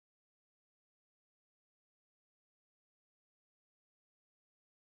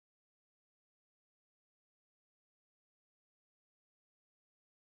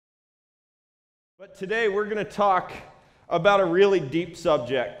But today we're going to talk about a really deep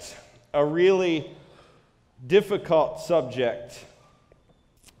subject, a really difficult subject.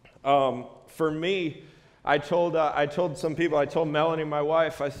 For me, I told some people, I told Melanie, my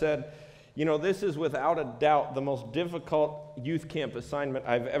wife, I said, you know, this is without a doubt the most difficult youth camp assignment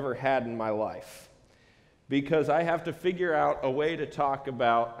I've ever had in my life, because I have to figure out a way to talk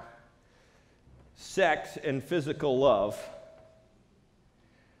about sex and physical love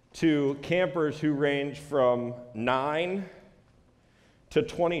to campers who range from 9 to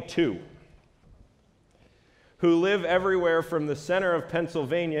 22, who live everywhere from the center of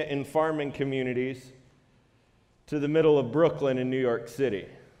Pennsylvania in farming communities to the middle of Brooklyn in New York City.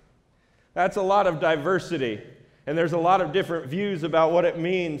 That's a lot of diversity, and there's a lot of different views about what it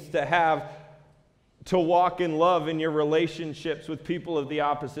means to walk in love in your relationships with people of the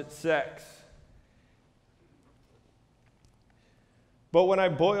opposite sex. But when I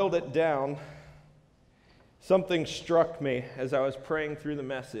boiled it down, something struck me as I was praying through the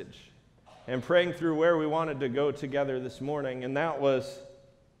message and praying through where we wanted to go together this morning, and that was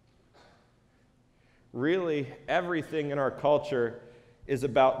really everything in our culture is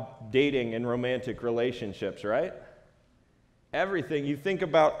about dating and romantic relationships, right? Everything. You think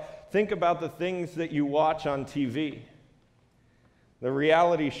about the things that you watch on TV. The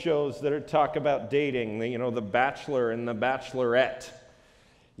reality shows that talk about dating, The Bachelor and The Bachelorette.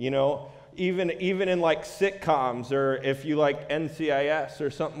 Even in like sitcoms, or if you like NCIS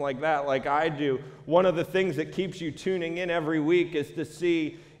or something like that, like I do, one of the things that keeps you tuning in every week is to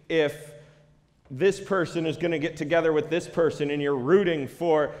see if this person is going to get together with this person, and you're rooting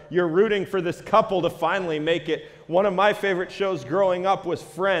for this couple to finally make it. One of my favorite shows growing up was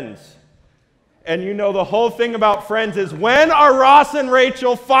Friends. And the whole thing about Friends is, when are Ross and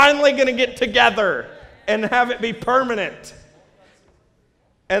Rachel finally going to get together and have it be permanent?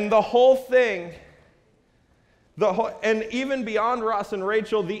 And the whole thing, and even beyond Ross and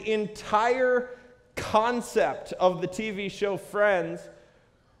Rachel, the entire concept of the TV show Friends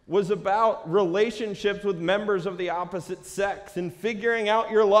was about relationships with members of the opposite sex and figuring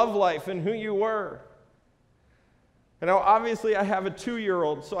out your love life and who you were. And now, obviously, I have a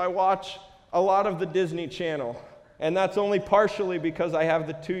 2-year-old, so I watch a lot of the Disney Channel. And that's only partially because I have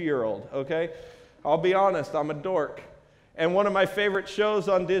the 2-year-old, okay? I'll be honest, I'm a dork. And one of my favorite shows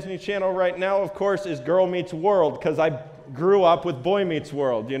on Disney Channel right now, of course, is Girl Meets World, because I grew up with Boy Meets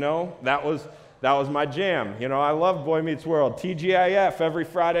World, That was my jam. I loved Boy Meets World. TGIF every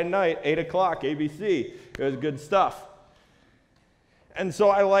Friday night, 8 o'clock, ABC. It was good stuff. And so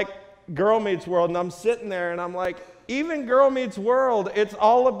I like Girl Meets World, and I'm sitting there, and I'm like, even Girl Meets World, it's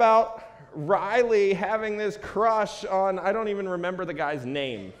all about Riley having this crush on, I don't even remember the guy's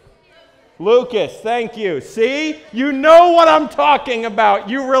name. Lucas, thank you. See? You know what I'm talking about.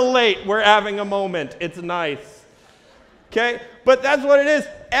 You relate. We're having a moment. It's nice. Okay? But that's what it is.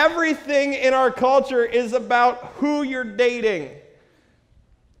 Everything in our culture is about who you're dating.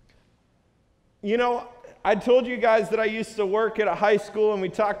 I told you guys that I used to work at a high school, and we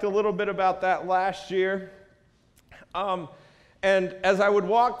talked a little bit about that last year. And as I would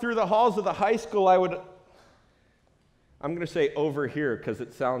walk through the halls of the high school, I'm going to say overhear because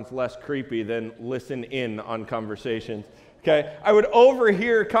it sounds less creepy than listen in on conversations. Okay, I would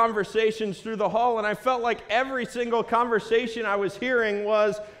overhear conversations through the hall, and I felt like every single conversation I was hearing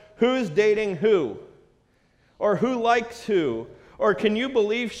was, who's dating who? Or who likes who? Or can you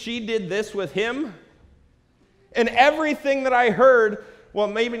believe she did this with him? And everything that I heard, well,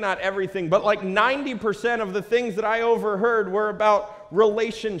 maybe not everything, but like 90% of the things that I overheard were about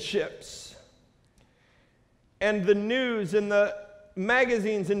relationships. And the news and the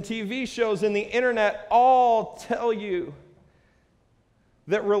magazines and TV shows and the internet all tell you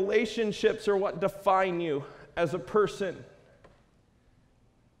that relationships are what define you as a person.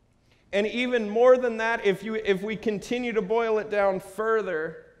 And even more than that, if we continue to boil it down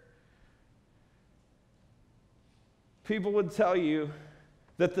further, people would tell you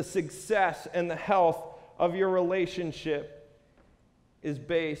that the success and the health of your relationship is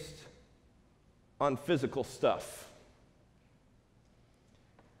based on physical stuff.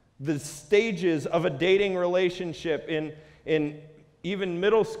 The stages of a dating relationship in even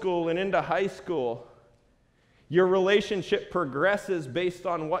middle school and into high school, your relationship progresses based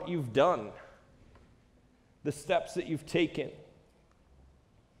on what you've done, the steps that you've taken.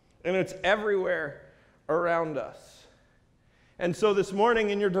 And it's everywhere around us. And so this morning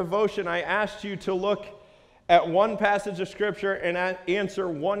in your devotion, I asked you to look at one passage of Scripture and answer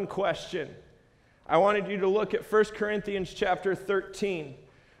one question. I wanted you to look at 1 Corinthians chapter 13,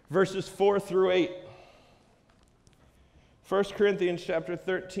 verses 4 through 8. 1 Corinthians chapter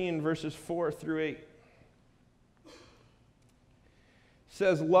 13, verses 4 through 8.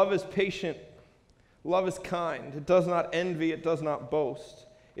 Says, love is patient, love is kind. It does not envy, it does not boast.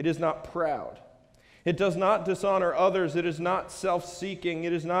 It is not proud. It does not dishonor others. It is not self-seeking.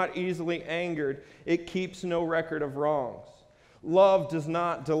 It is not easily angered. It keeps no record of wrongs. Love does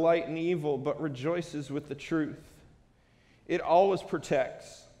not delight in evil, but rejoices with the truth. It always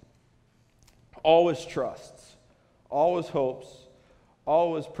protects, always trusts, always hopes,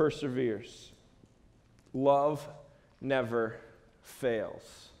 always perseveres. Love never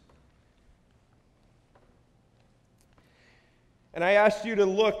fails. And I asked you to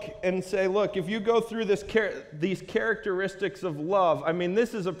look and say, look, if you go through these characteristics of love, I mean,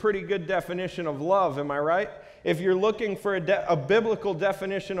 this is a pretty good definition of love, am I right? If you're looking for a biblical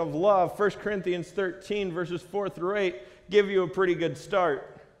definition of love, 1 Corinthians 13, verses 4 through 8, give you a pretty good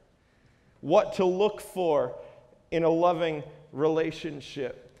start. What to look for in a loving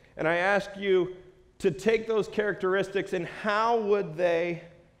relationship. And I ask you to take those characteristics and how would they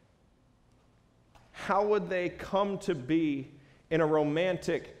come to be in a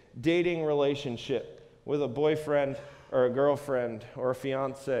romantic dating relationship with a boyfriend or a girlfriend or a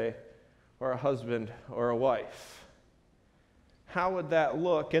fiance or a husband or a wife? How would that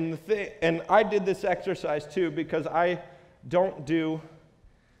look? And I did this exercise too because I don't do,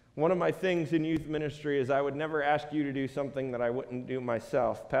 one of my things in youth ministry is I would never ask you to do something that I wouldn't do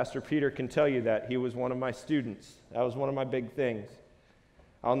myself. Pastor Peter can tell you that. He was one of my students. That was one of my big things.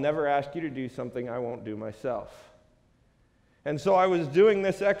 I'll never ask you to do something I won't do myself. And so I was doing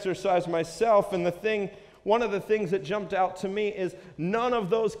this exercise myself, and one of the things that jumped out to me is none of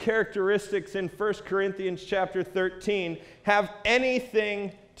those characteristics in 1 Corinthians chapter 13 have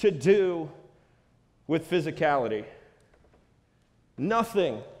anything to do with physicality.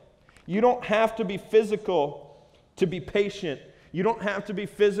 Nothing. You don't have to be physical to be patient. You don't have to be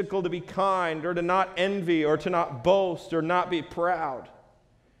physical to be kind or to not envy or to not boast or not be proud,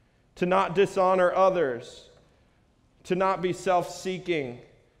 to not dishonor others, to not be self-seeking,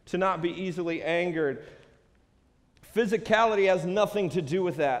 to not be easily angered. Physicality has nothing to do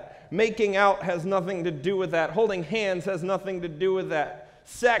with that. Making out has nothing to do with that. Holding hands has nothing to do with that.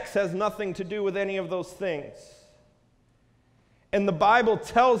 Sex has nothing to do with any of those things. And the Bible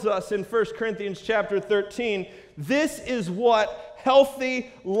tells us in 1 Corinthians chapter 13, this is what healthy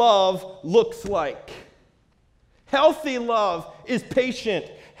love looks like. Healthy love is patient.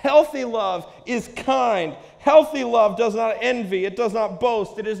 Healthy love is kind. Healthy love does not envy. It does not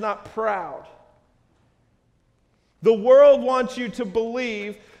boast. It is not proud. The world wants you to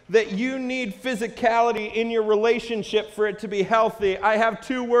believe that you need physicality in your relationship for it to be healthy. I have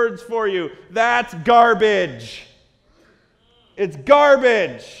two words for you. That's garbage. It's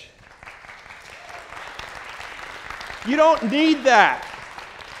garbage. You don't need that.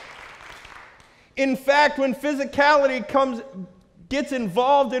 In fact, when physicality gets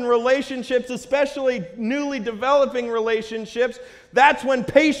involved in relationships, especially newly developing relationships, that's when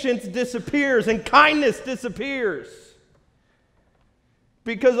patience disappears and kindness disappears.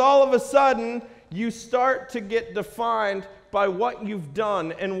 Because all of a sudden, you start to get defined by what you've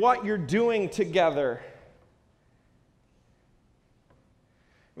done and what you're doing together.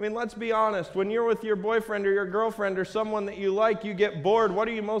 I mean, let's be honest. When you're with your boyfriend or your girlfriend or someone that you like, you get bored. What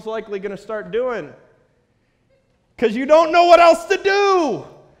are you most likely going to start doing? Because you don't know what else to do.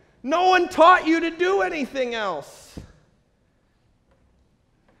 No one taught you to do anything else.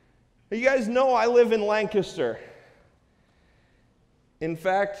 You guys know I live in Lancaster. In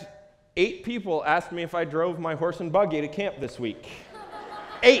fact, 8 people asked me if I drove my horse and buggy to camp this week.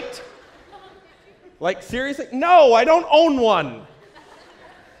 8. Like, seriously? No, I don't own one.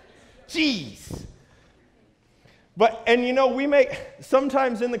 Jeez. And you know,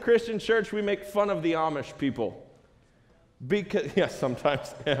 sometimes in the Christian church, we make fun of the Amish people.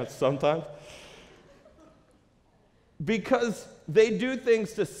 Sometimes. Because they do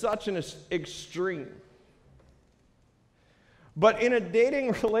things to such an extreme. But in a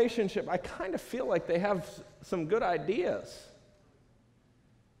dating relationship, I kind of feel like they have some good ideas.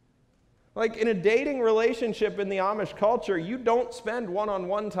 Like in a dating relationship in the Amish culture, you don't spend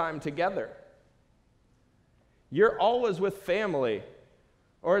one-on-one time together. You're always with family,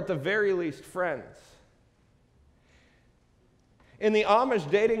 or at the very least, friends. In the Amish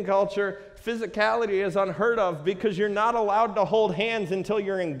dating culture, physicality is unheard of because you're not allowed to hold hands until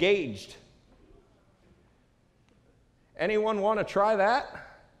you're engaged. Anyone want to try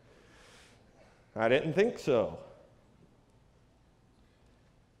that? I didn't think so.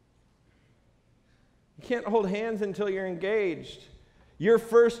 You can't hold hands until you're engaged. Your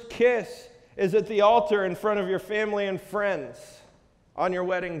first kiss is at the altar in front of your family and friends on your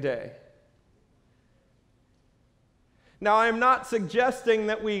wedding day. Now, I'm not suggesting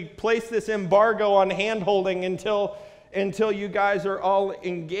that we place this embargo on hand-holding until you guys are all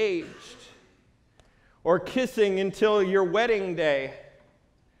engaged, or kissing until your wedding day.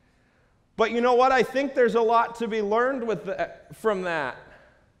 But you know what? I think there's a lot to be learned from that.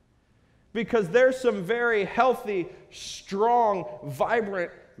 Because there's some very healthy, strong,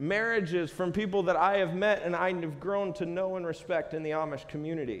 vibrant marriages from people that I have met and I have grown to know and respect in the Amish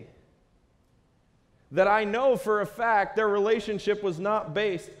community. That I know for a fact their relationship was not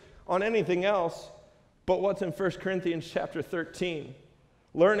based on anything else but what's in 1 Corinthians chapter 13.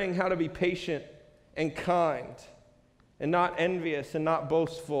 Learning how to be patient and kind and not envious and not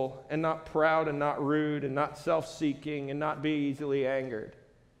boastful and not proud and not rude and not self-seeking and not be easily angered.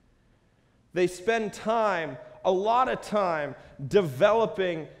 They spend time, a lot of time,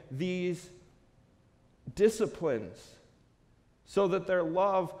 developing these disciplines so that their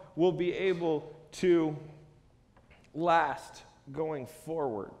love will be able to last going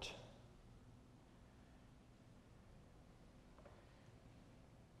forward.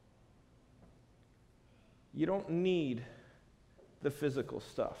 You don't need the physical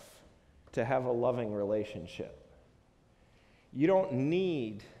stuff to have a loving relationship. You don't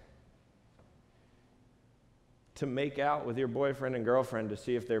need to make out with your boyfriend and girlfriend to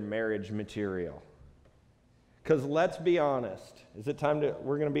see if they're marriage material. Because let's be honest. Is it time to,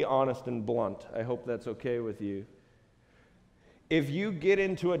 we're going to be honest and blunt. I hope that's okay with you. If you get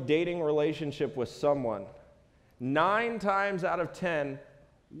into a dating relationship with someone, 9 times out of 10,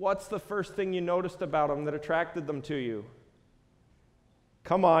 what's the first thing you noticed about them that attracted them to you?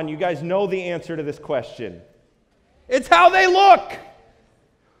 Come on, you guys know the answer to this question. It's how they look.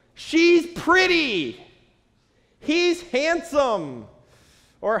 She's pretty. He's handsome,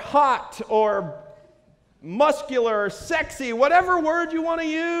 or hot, or muscular, or sexy, whatever word you want to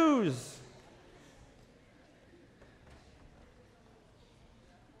use.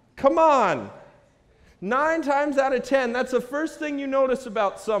 Come on. 9 times out of 10, that's the first thing you notice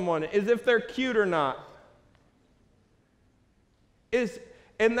about someone, is if they're cute or not.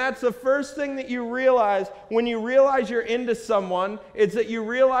 And that's the first thing that you realize when you realize you're into someone, is that you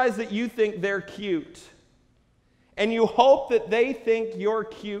realize that you think they're cute. And you hope that they think you're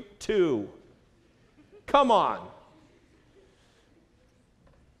cute too. Come on.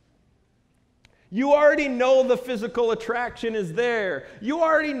 You already know the physical attraction is there. You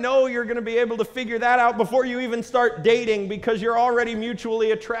already know you're going to be able to figure that out before you even start dating because you're already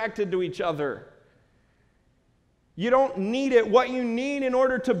mutually attracted to each other. You don't need it. What you need in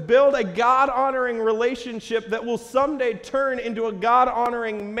order to build a God-honoring relationship that will someday turn into a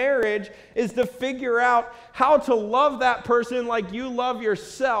God-honoring marriage is to figure out how to love that person like you love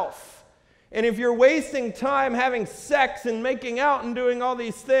yourself. And if you're wasting time having sex and making out and doing all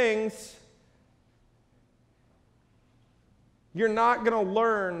these things, you're not going to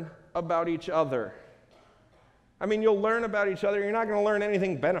learn about each other. I mean, you'll learn about each other. You're not going to learn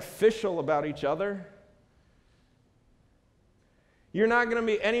anything beneficial about each other. You're not going to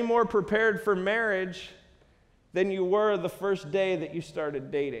be any more prepared for marriage than you were the first day that you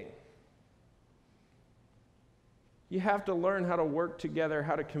started dating. You have to learn how to work together,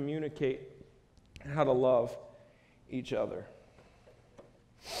 how to communicate, how to love each other.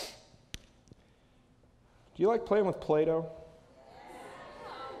 Do you like playing with Play-Doh?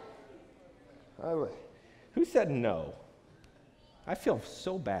 Who said no? I feel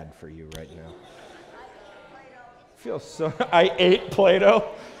so bad for you right now. I ate Play-Doh.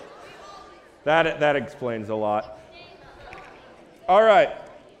 That explains a lot. All right.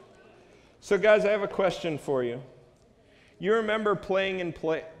 So guys, I have a question for you. You remember playing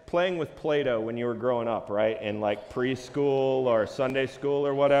with Play-Doh when you were growing up, right? In like preschool or Sunday school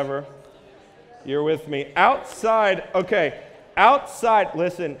or whatever. You're with me. Outside,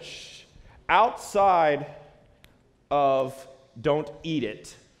 listen, outside of don't eat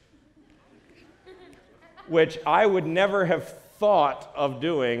it, which I would never have thought of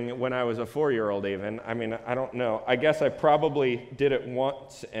doing when I was a 4-year-old even. I mean, I don't know. I guess I probably did it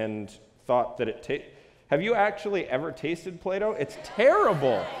once and thought that it tasted. Have you actually ever tasted Play-Doh? It's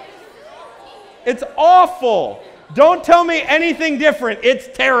terrible. It's awful. Don't tell me anything different. It's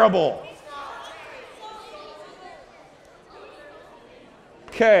terrible.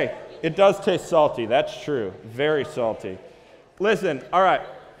 Okay, it does taste salty. That's true. Very salty. Listen, all right.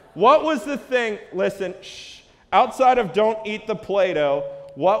 What was the thing, outside of don't eat the Play-Doh,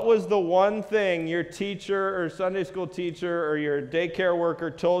 what was the one thing your teacher or Sunday school teacher or your daycare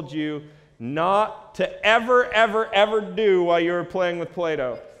worker told you not to ever, ever, ever do while you were playing with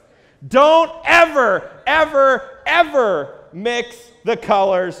Play-Doh? Don't ever, ever, ever mix the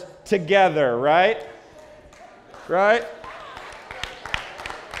colors together, right? Right?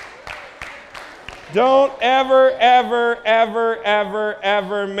 Don't ever, ever, ever, ever,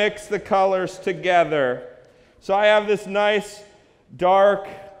 ever mix the colors together. So I have this nice dark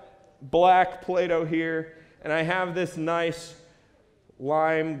black Play-Doh here, and I have this nice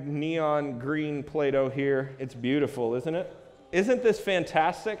lime neon green Play-Doh here. It's beautiful, isn't it? Isn't this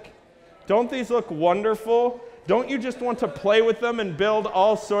fantastic? Don't these look wonderful? Don't you just want to play with them and build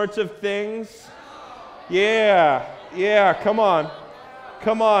all sorts of things? Yeah, come on.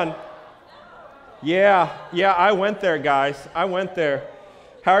 Come on. Yeah, I went there, guys. I went there.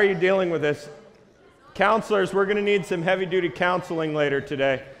 How are you dealing with this? Counselors, we're going to need some heavy-duty counseling later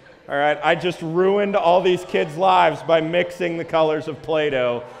today. All right, I just ruined all these kids' lives by mixing the colors of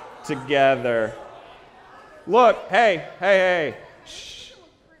Play-Doh together. Look, hey. Shh.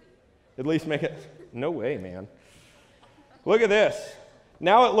 At least make it. No way, man. Look at this.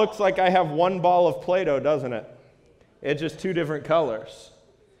 Now it looks like I have one ball of Play-Doh, doesn't it? It's just two different colors.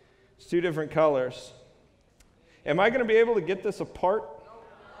 It's two different colors. Am I going to be able to get this apart?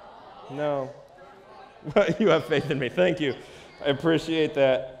 No. You have faith in me. Thank you. I appreciate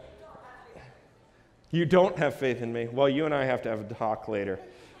that. You don't have faith in me. Well, you and I have to have a talk later.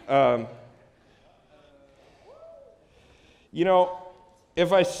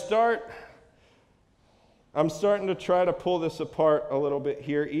 If I start, I'm starting to try to pull this apart a little bit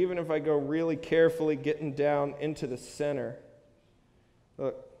here, even if I go really carefully getting down into the center.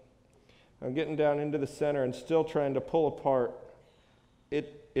 Look, I'm getting down into the center and still trying to pull apart.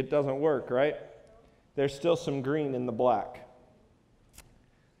 It doesn't work, right? There's still some green in the black.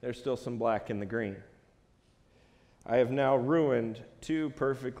 There's still some black in the green. I have now ruined two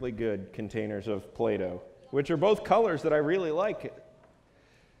perfectly good containers of Play-Doh, which are both colors that I really like,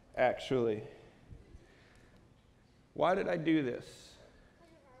 actually. Why did I do this?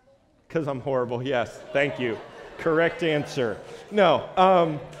 Because I'm horrible. Yes, thank you. Correct answer.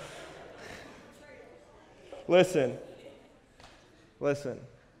 No. Listen.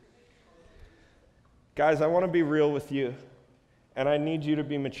 Guys, I want to be real with you, and I need you to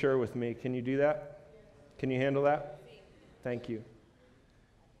be mature with me. Can you do that? Can you handle that? Thank you.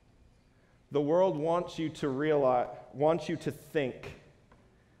 The world wants you to think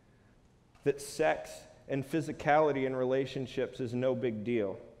that sex and physicality in relationships is no big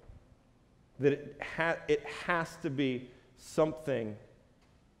deal. That it has to be something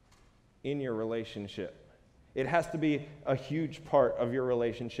in your relationship. It has to be a huge part of your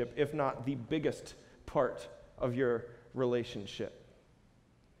relationship, if not the biggest part of your relationship.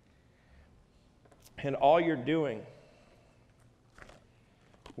 And all you're doing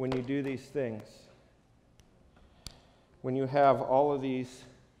when you do these things, when you have all of these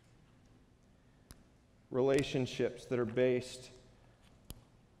relationships that are based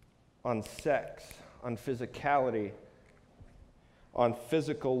on sex, on physicality, on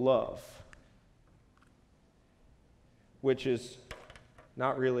physical love, which is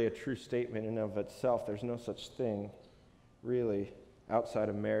not really a true statement in and of itself. There's no such thing, really, outside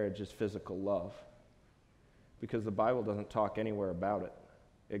of marriage as physical love, because the Bible doesn't talk anywhere about it,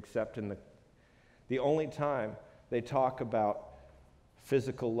 except in the only time they talk about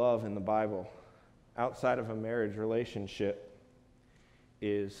physical love in the Bible outside of a marriage relationship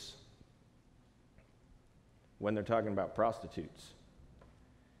is when they're talking about prostitutes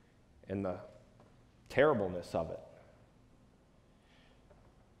and the terribleness of it.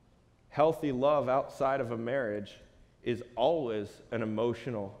 Healthy love outside of a marriage is always an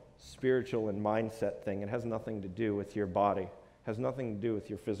emotional, spiritual, and mindset thing. It has nothing to do with your body. It has nothing to do with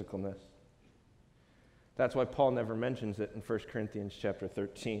your physicalness. That's why Paul never mentions it in 1 Corinthians chapter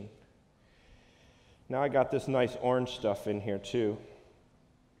 13. Now I got this nice orange stuff in here too.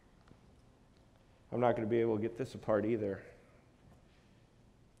 I'm not going to be able to get this apart either.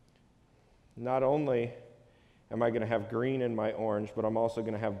 Not only am I going to have green in my orange, but I'm also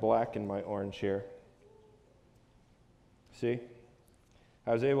going to have black in my orange here. See?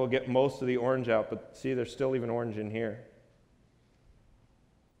 I was able to get most of the orange out, but see, there's still even orange in here.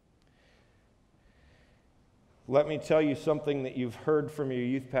 Let me tell you something that you've heard from your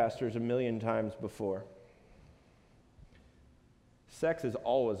youth pastors a million times before. Sex is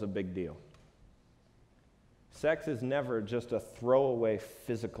always a big deal. Sex is never just a throwaway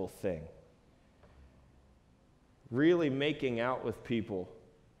physical thing. Really making out with people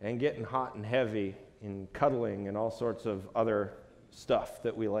and getting hot and heavy and cuddling and all sorts of other stuff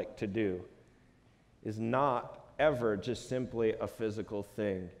that we like to do is not ever just simply a physical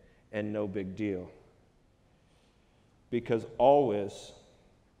thing and no big deal. Because always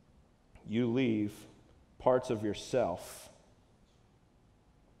you leave parts of yourself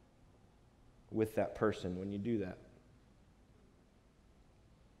with that person when you do that.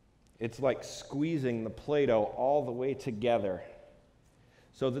 It's like squeezing the Play-Doh all the way together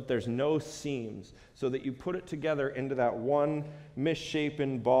so that there's no seams, so that you put it together into that one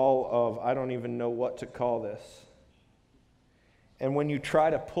misshapen ball of, I don't even know what to call this. And when you try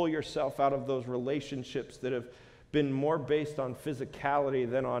to pull yourself out of those relationships that have been more based on physicality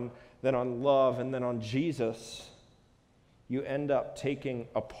than on love and then on Jesus, you end up taking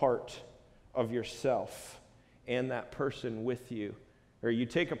a part of yourself and that person with you. Or you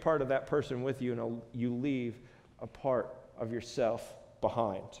take a part of that person with you and you leave a part of yourself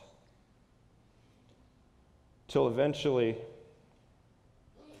behind. Till eventually,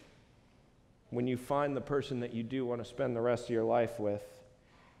 when you find the person that you do want to spend the rest of your life with,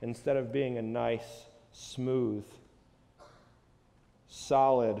 instead of being a nice, smooth,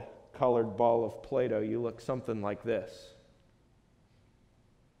 solid colored ball of Play-Doh, you look something like this.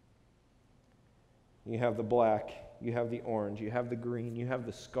 You have the black, you have the orange, you have the green, you have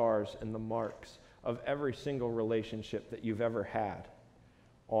the scars and the marks of every single relationship that you've ever had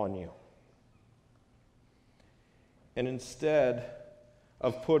on you. And instead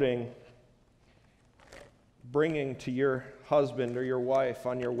of bringing to your husband or your wife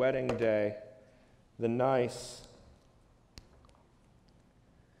on your wedding day the nice,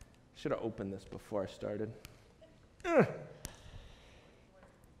 should have opened this before I started.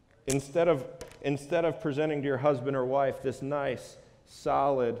 Instead of presenting to your husband or wife this nice,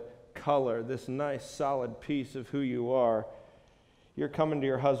 solid color, this nice, solid piece of who you are, you're coming to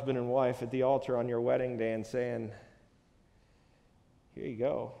your husband and wife at the altar on your wedding day and saying, here you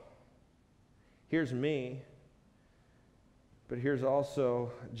go. Here's me, but here's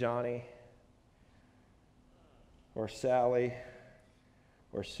also Johnny, or Sally,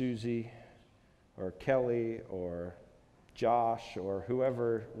 or Susie, or Kelly, or Josh, or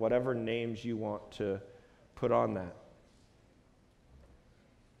whoever, whatever names you want to put on that.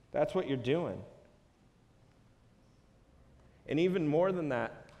 That's what you're doing. And even more than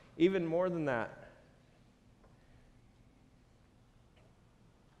that,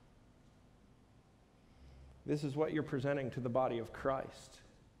 this is what you're presenting to the body of Christ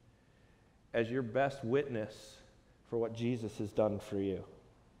as your best witness for what Jesus has done for you.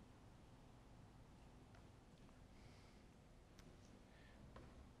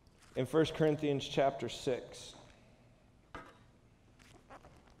 In 1 Corinthians chapter 6,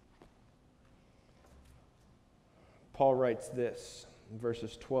 Paul writes this in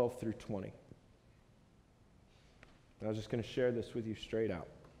verses 12 through 20. And I was just going to share this with you straight out.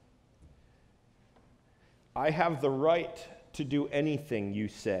 I have the right to do anything you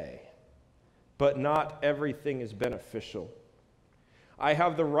say, but not everything is beneficial. I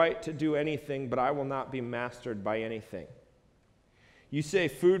have the right to do anything, but I will not be mastered by anything. You say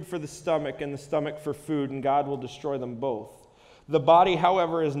food for the stomach and the stomach for food, and God will destroy them both. The body,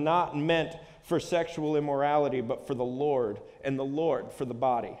 however, is not meant for sexual immorality, but for the Lord, and the Lord for the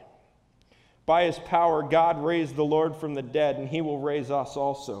body. By his power, God raised the Lord from the dead, and he will raise us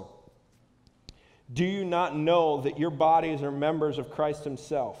also. Do you not know that your bodies are members of Christ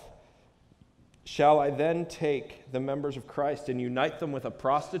himself? Shall I then take the members of Christ and unite them with a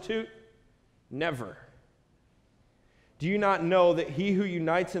prostitute? Never. Do you not know that he who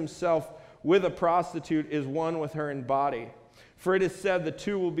unites himself with a prostitute is one with her in body? For it is said, the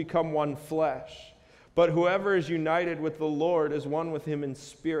two will become one flesh. But whoever is united with the Lord is one with him in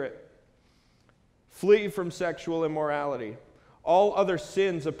spirit. Flee from sexual immorality. All other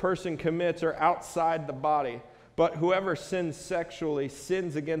sins a person commits are outside the body, but whoever sins sexually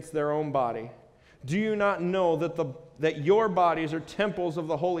sins against their own body. Do you not know that your bodies are temples of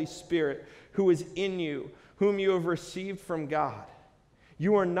the Holy Spirit, who is in you, whom you have received from God?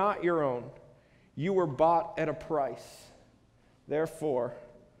 You are not your own. You were bought at a price. Therefore,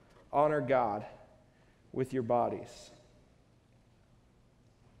 honor God with your bodies.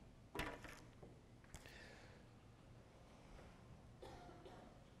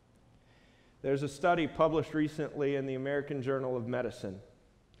 There's a study published recently in the American Journal of Medicine.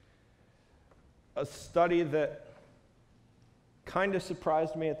 A study that kind of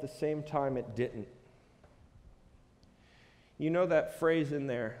surprised me, at the same time it didn't. You know that phrase in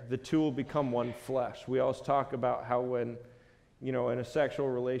there, the two will become one flesh. We always talk about how when, in a sexual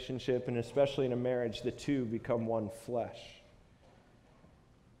relationship, and especially in a marriage, the two become one flesh.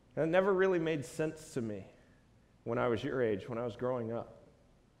 And it never really made sense to me when I was your age, when I was growing up.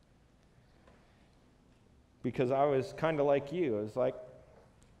 Because I was kind of like you. I was like,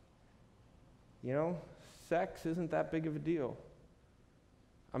 sex isn't that big of a deal.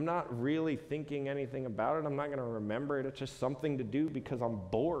 I'm not really thinking anything about it. I'm not going to remember it. It's just something to do because I'm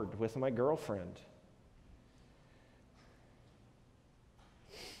bored with my girlfriend.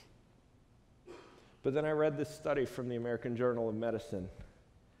 But then I read this study from the American Journal of Medicine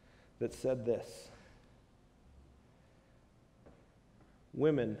that said this: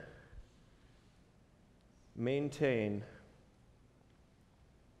 women maintain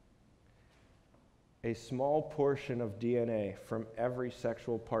a small portion of DNA from every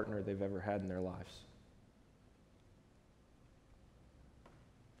sexual partner they've ever had in their lives.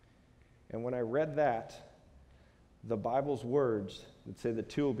 And when I read that, the Bible's words that say the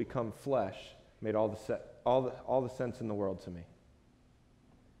two will become flesh made all the sense in the world to me.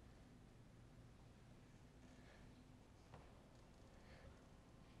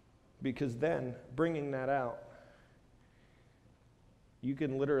 Because then, bringing that out, you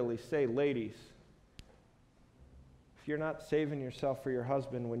can literally say, ladies, if you're not saving yourself for your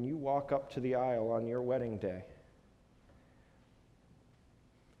husband, when you walk up to the aisle on your wedding day,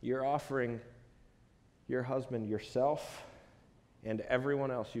 you're offering your husband yourself and everyone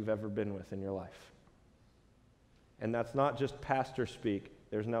else you've ever been with in your life. And that's not just pastor speak.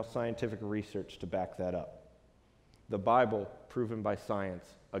 There's now scientific research to back that up. The Bible, proven by science,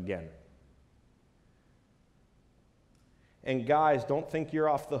 again. And guys, don't think you're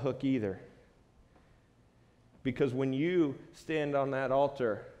off the hook either. Because when you stand on that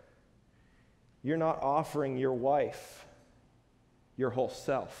altar, you're not offering your wife your whole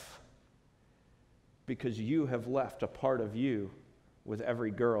self, because you have left a part of you with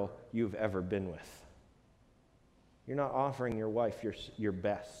every girl you've ever been with. You're not offering your wife your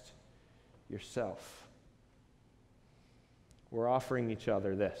best, yourself. We're offering each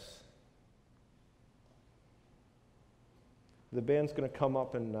other this. The band's going to come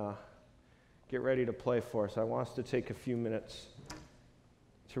up and get ready to play for us. I want us to take a few minutes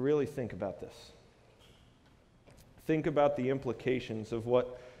to really think about this. Think about the implications of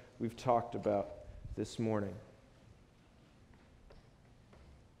what we've talked about this morning.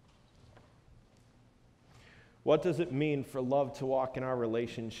 What does it mean for love to walk in our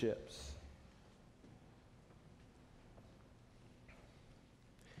relationships?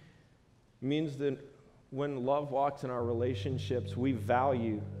 It means that when love walks in our relationships, we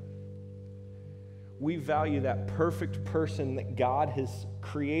value that perfect person that God has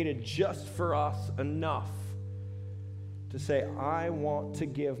created just for us enough to say, I want to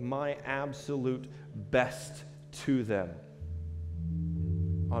give my absolute best to them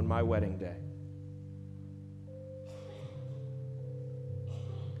on my wedding day.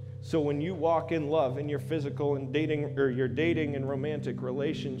 So when you walk in love in your physical and dating, or your dating and romantic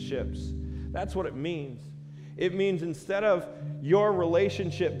relationships, that's what it means. It means instead of your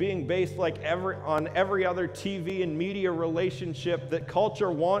relationship being based like on every other TV and media relationship that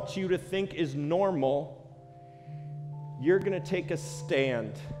culture wants you to think is normal, you're going to take a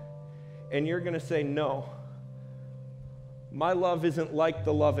stand and you're going to say, no, my love isn't like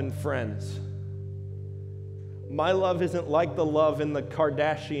the love in Friends. My love isn't like the love in the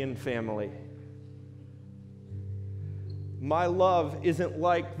Kardashian family. My love isn't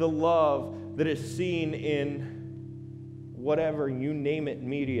like the love that is seen in whatever, you name it,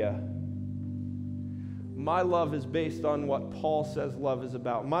 media. My love is based on what Paul says love is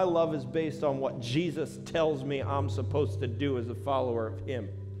about. My love is based on what Jesus tells me I'm supposed to do as a follower of him.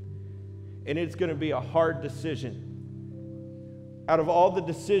 And it's going to be a hard decision. Out of all the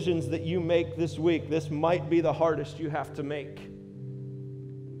decisions that you make this week, this might be the hardest you have to make.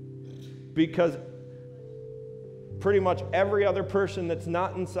 Because pretty much every other person that's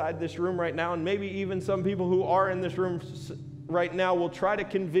not inside this room right now, and maybe even some people who are in this room right now, will try to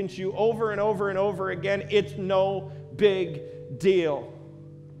convince you over and over and over again, it's no big deal.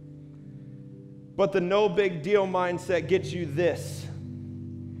 But the no big deal mindset gets you this.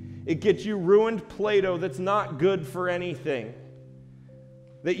 It gets you ruined Play-Doh that's not good for anything,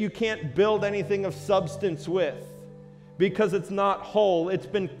 that you can't build anything of substance with because it's not whole.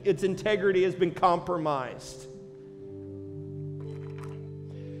 Its integrity has been compromised.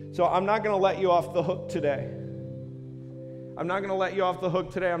 So I'm not going to let you off the hook today. I'm not going to let you off the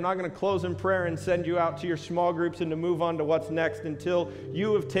hook today. I'm not going to close in prayer and send you out to your small groups and to move on to what's next until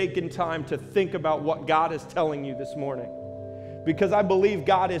you have taken time to think about what God is telling you this morning. Because I believe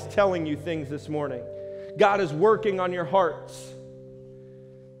God is telling you things this morning. God is working on your hearts.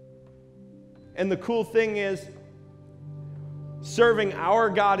 And the cool thing is, serving our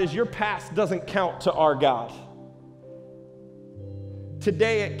God is your past doesn't count to our God.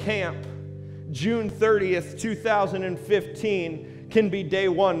 Today at camp, June 30th, 2015, can be day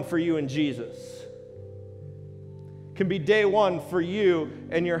one for you and Jesus. can be day one for you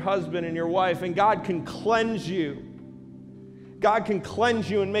and your husband and your wife, and God can cleanse you. God can cleanse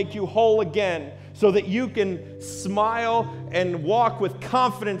you and make you whole again so that you can smile and walk with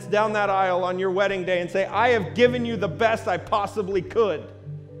confidence down that aisle on your wedding day and say, I have given you the best I possibly could.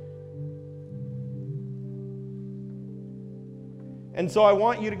 And so I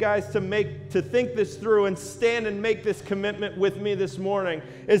want you guys to think this through and stand and make this commitment with me this morning,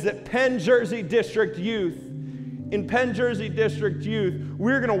 is that Penn Jersey District Youth, in Penn Jersey District Youth,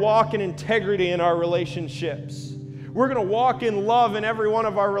 we're going to walk in integrity in our relationships. We're going to walk in love in every one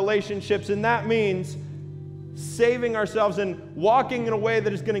of our relationships, and that means saving ourselves and walking in a way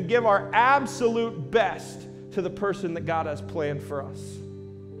that is going to give our absolute best to the person that God has planned for us.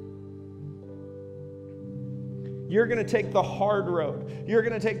 You're going to take the hard road. You're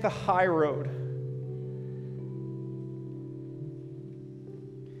going to take the high road.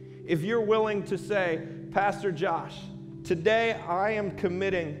 If you're willing to say, Pastor Josh, today I am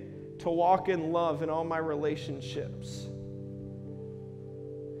committing to walk in love in all my relationships,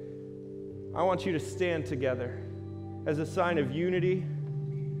 I want you to stand together as a sign of unity.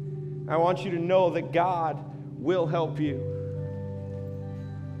 I want you to know that God will help you.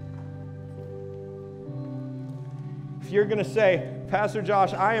 If you're going to say, Pastor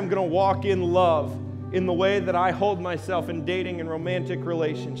Josh, I am going to walk in love in the way that I hold myself in dating and romantic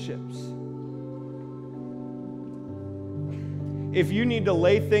relationships. If you need to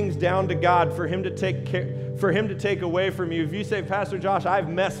lay things down to God for Him to take away from you, if you say, Pastor Josh, I've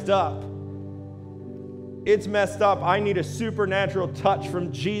messed up. It's messed up. I need a supernatural touch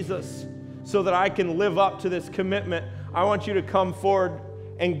from Jesus so that I can live up to this commitment. I want you to come forward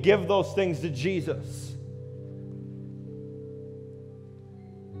and give those things to Jesus.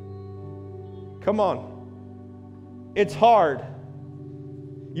 Come on. It's hard.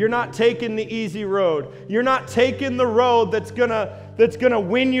 You're not taking the easy road. You're not taking the road that's gonna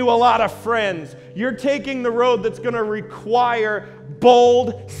win you a lot of friends. You're taking the road that's gonna require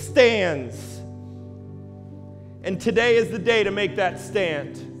bold stands. And today is the day to make that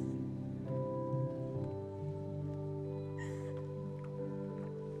stand.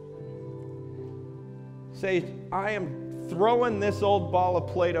 Say, I am throwing this old ball of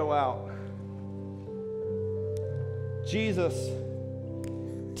Play-Doh out. Jesus,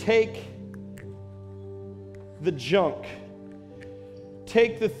 take the junk.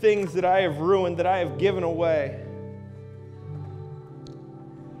 Take the things that I have ruined, that I have given away.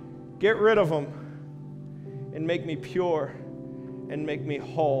 Get rid of them and make me pure and make me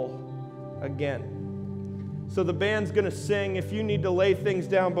whole again. So the band's going to sing. If you need to lay things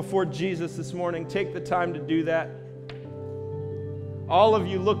down before Jesus this morning, take the time to do that. All of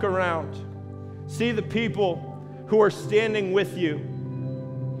you, look around. See the people who are standing with you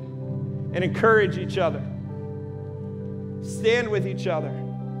and encourage each other. Stand with each other.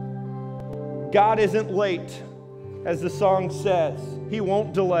 God isn't late, as the song says. He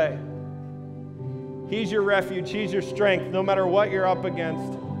won't delay. He's your refuge. He's your strength. No matter what you're up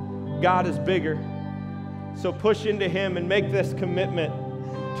against, God is bigger. So push into Him and make this commitment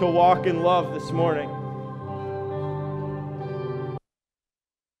to walk in love this morning.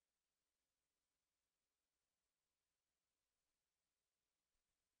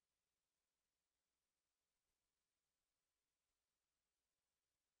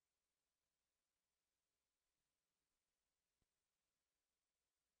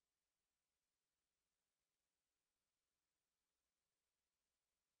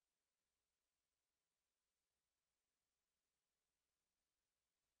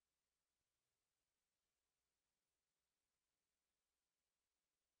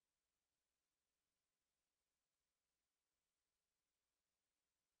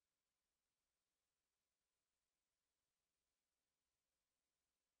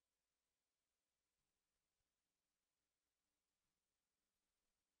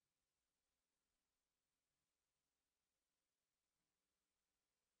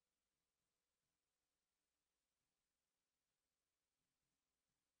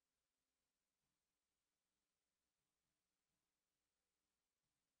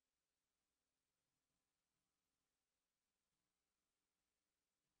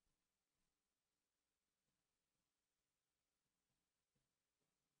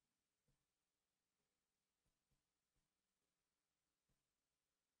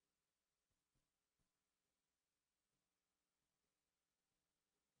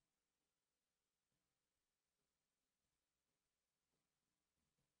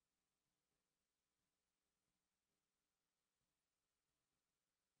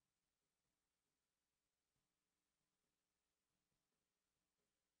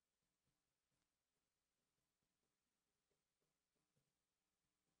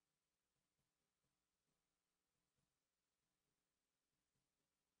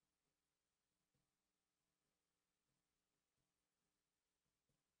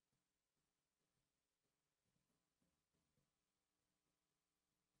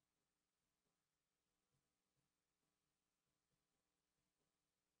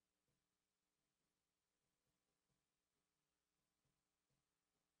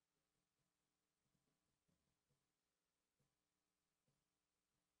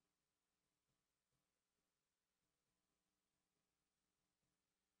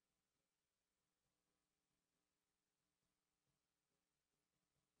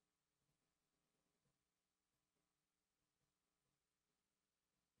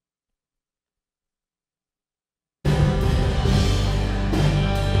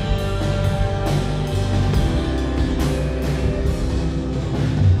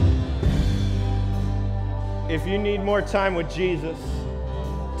 If you need more time with Jesus,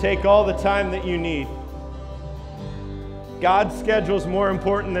 take all the time that you need. God's schedule is more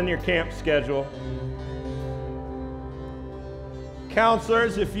important than your camp schedule.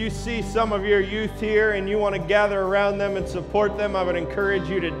 Counselors, if you see some of your youth here and you want to gather around them and support them, I would encourage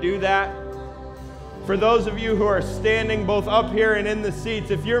you to do that. For those of you who are standing both up here and in the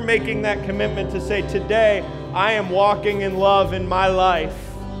seats, if you're making that commitment to say, today I am walking in love in my life,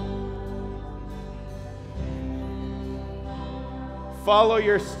 follow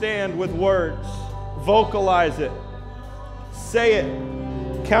your stand with words. Vocalize it. Say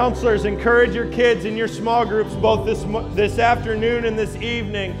it. Counselors, encourage your kids in your small groups both this afternoon and this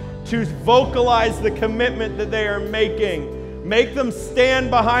evening to vocalize the commitment that they are making. Make them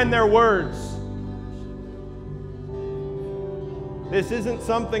stand behind their words. This isn't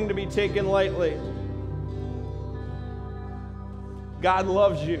something to be taken lightly. God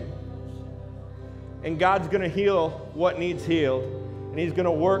loves you. And God's going to heal what needs healed. And He's going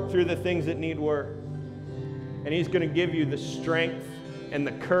to work through the things that need work. And He's going to give you the strength and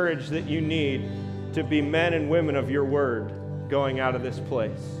the courage that you need to be men and women of your word going out of this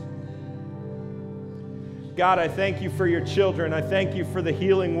place. God, I thank you for your children. I thank you for the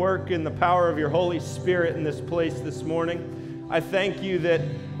healing work and the power of your Holy Spirit in this place this morning. I thank you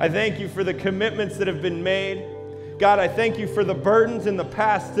for the commitments that have been made. God, I thank you for the burdens in the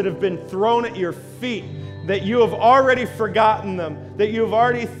past that have been thrown at your feet, that you have already forgotten them, that you have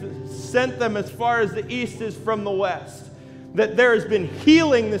already sent them as far as the east is from the west, that there has been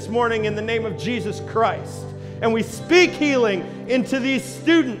healing this morning in the name of Jesus Christ. And we speak healing into these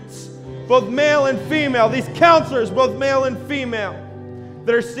students, both male and female, these counselors, both male and female,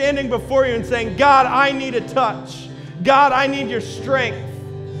 that are standing before you and saying, God, I need a touch. God, I need your strength.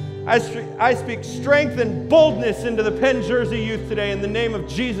 I speak strength and boldness into the Penn Jersey youth today in the name of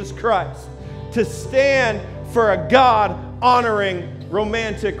Jesus Christ to stand for a God-honoring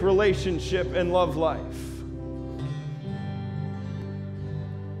romantic relationship and love life.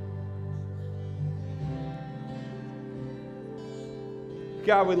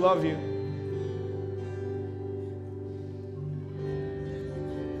 God, we love you.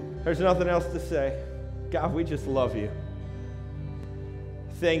 There's nothing else to say. God, we just love you.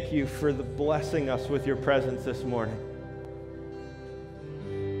 Thank you for blessing us with your presence this morning.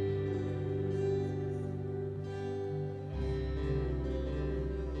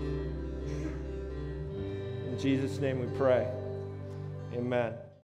 In Jesus' name we pray. Amen.